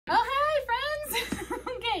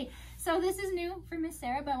So this is new for Miss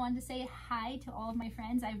Sarah, but I wanted to say hi to all of my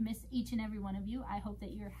friends. I've missed each and every one of you. I hope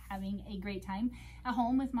that you're having a great time at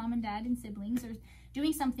home with mom and dad and siblings or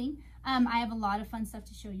doing something. I have a lot of fun stuff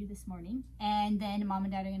to show you this morning, and then mom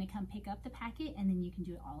and dad are going to come pick up the packet, and then you can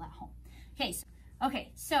do it all at home.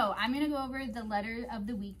 Okay, so I'm going to go over the letter of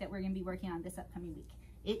the week that we're going to be working on this upcoming week.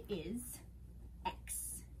 It is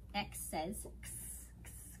X. X says X,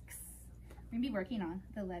 X, X. We're going to be working on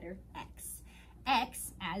the letter X.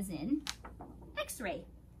 X as in X-ray.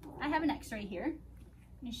 I have an X-ray here.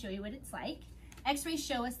 I'm going to show you what it's like. X-rays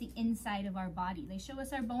show us the inside of our body. They show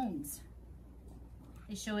us our bones.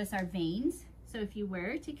 They show us our veins. So if you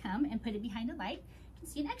were to come and put it behind a light, you can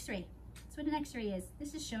see an X-ray. That's what an X-ray is.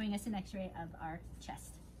 This is showing us an X-ray of our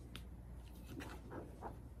chest.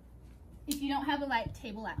 If you don't have a light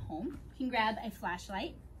table at home, you can grab a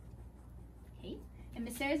flashlight. Okay, and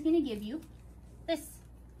Miss Sarah's going to give you this.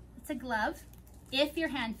 It's a glove. If your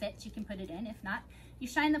hand fits, you can put it in. If not, you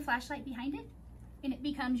shine the flashlight behind it, and it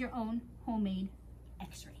becomes your own homemade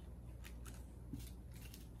X-ray.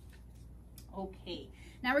 Okay,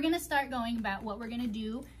 now we're going to start going about what we're going to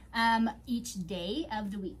do each day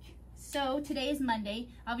of the week. So today is Monday.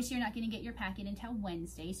 Obviously, you're not going to get your packet until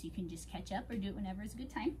Wednesday, so you can just catch up or do it whenever is a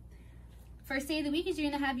good time. First day of the week is you're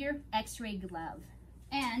going to have your X-ray glove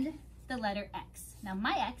and the letter X. Now,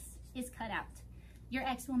 my X is cut out. Your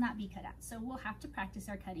X will not be cut out, so we'll have to practice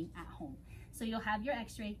our cutting at home. So you'll have your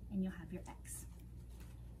X-ray and you'll have your X.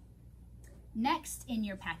 Next in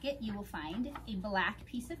your packet, you will find a black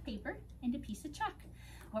piece of paper and a piece of chalk.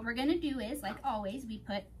 What we're gonna do is, like always, we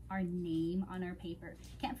put our name on our paper.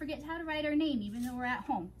 Can't forget how to write our name even though we're at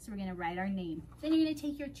home. So we're gonna write our name. Then you're gonna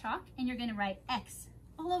take your chalk and you're gonna write X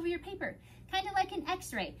all over your paper, kind of like an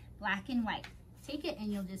X-ray, black and white. Take it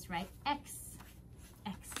and you'll just write X,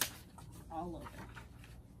 X all over.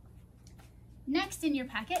 Next in your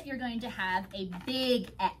packet, you're going to have a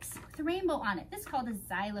big X with a rainbow on it. This is called a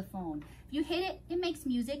xylophone. If you hit it, it makes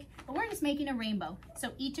music, but we're just making a rainbow.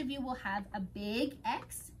 So each of you will have a big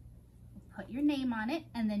X, put your name on it,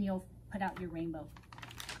 and then you'll put out your rainbow.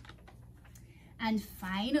 And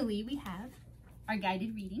finally, we have our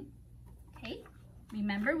guided reading. Okay,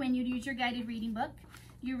 remember when you use your guided reading book,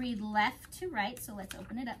 you read left to right, so let's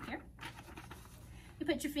open it up here. You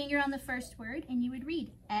put your finger on the first word and you would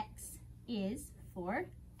read X is for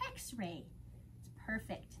X-ray. It's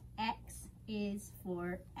perfect. X is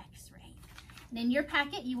for X-ray. And in your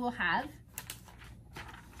packet, you will have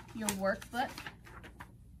your workbook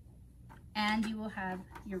and you will have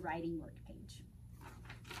your writing work page.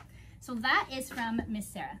 So that is from Miss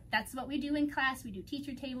Sarah. That's what we do in class. We do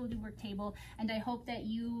teacher table, we do work table, and I hope that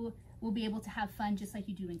you will be able to have fun just like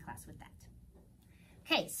you do in class with that.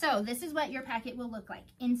 Okay, so this is what your packet will look like.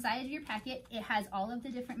 Inside of your packet, it has all of the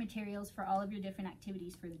different materials for all of your different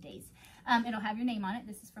activities for the days. It'll have your name on it.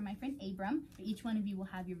 This is from my friend Abram. But each one of you will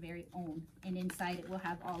have your very own. And inside it will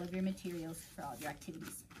have all of your materials for all of your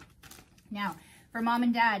activities. Now, for mom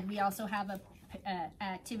and dad, we also have a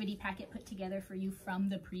activity packet put together for you from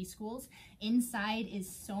the preschools. Inside is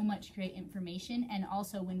so much great information, and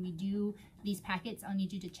also when we do these packets, I'll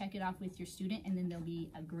need you to check it off with your student, and then there'll be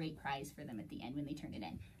a great prize for them at the end when they turn it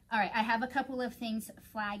in. All right, I have a couple of things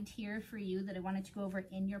flagged here for you that I wanted to go over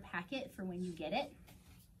in your packet for when you get it.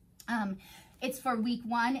 It's for week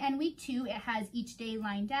 1 and week 2. It has each day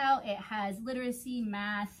lined out. It has literacy,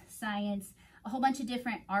 math, science, a whole bunch of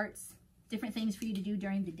different arts, different things for you to do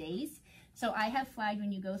during the days. So I have flagged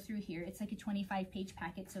when you go through here, it's like a 25-page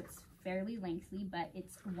packet, so it's fairly lengthy, but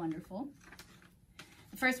it's wonderful.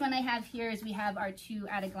 The first one I have here is we have our 2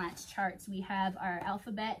 at-a-glance charts. We have our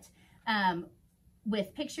alphabet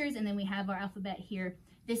with pictures, and then we have our alphabet here.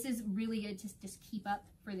 This is really good to just keep up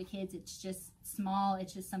for the kids. It's just small.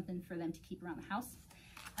 It's just something for them to keep around the house.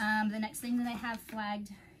 The next thing that I have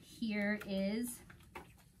flagged here is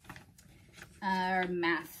our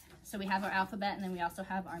math. So we have our alphabet, and then we also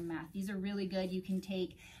have our math. These are really good. You can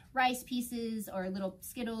take rice pieces or little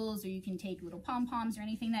Skittles, or you can take little pom-poms or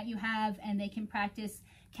anything that you have, and they can practice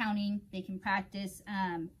counting. They can practice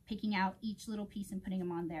picking out each little piece and putting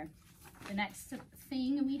them on there. The next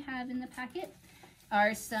thing we have in the packet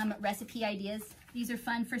are some recipe ideas. These are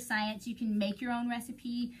fun for science. You can make your own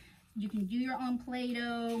recipe. You can do your own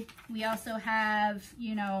Play-Doh. We also have,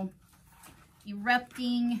 you know,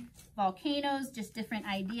 erupting volcanoes, just different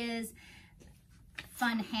ideas,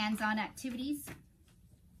 fun hands-on activities.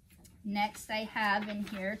 Next I have in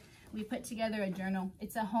here, we put together a journal.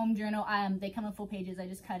 It's a home journal. They come in full pages. I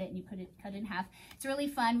just cut it and you cut it in half. It's really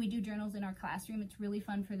fun. We do journals in our classroom. It's really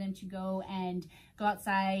fun for them to go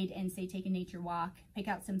outside and say take a nature walk, pick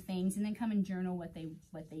out some things, and then come and journal what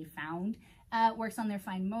they found. It works on their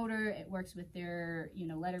fine motor. It works with their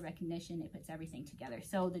letter recognition. It puts everything together.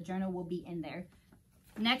 So the journal will be in there.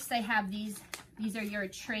 Next, I have these. These are your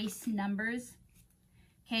trace numbers.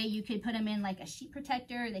 Okay, you could put them in like a sheet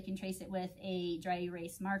protector. They can trace it with a dry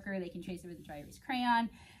erase marker. They can trace it with a dry erase crayon.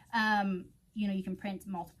 You can print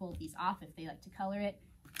multiple of these off if they like to color it,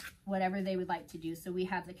 whatever they would like to do. So we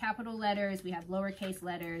have the capital letters, we have lowercase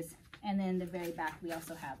letters, and then the very back we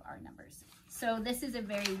also have our numbers. So this is a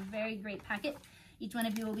very, very great packet. Each one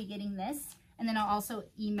of you will be getting this, and then I'll also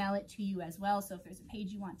email it to you as well. So if there's a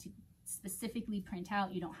page you want to specifically print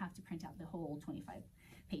out, you don't have to print out the whole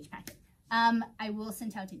 25-page packet. I will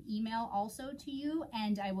send out an email also to you,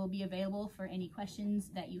 and I will be available for any questions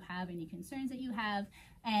that you have, any concerns that you have,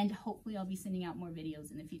 and hopefully I'll be sending out more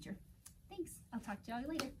videos in the future. Thanks. I'll talk to y'all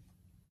later.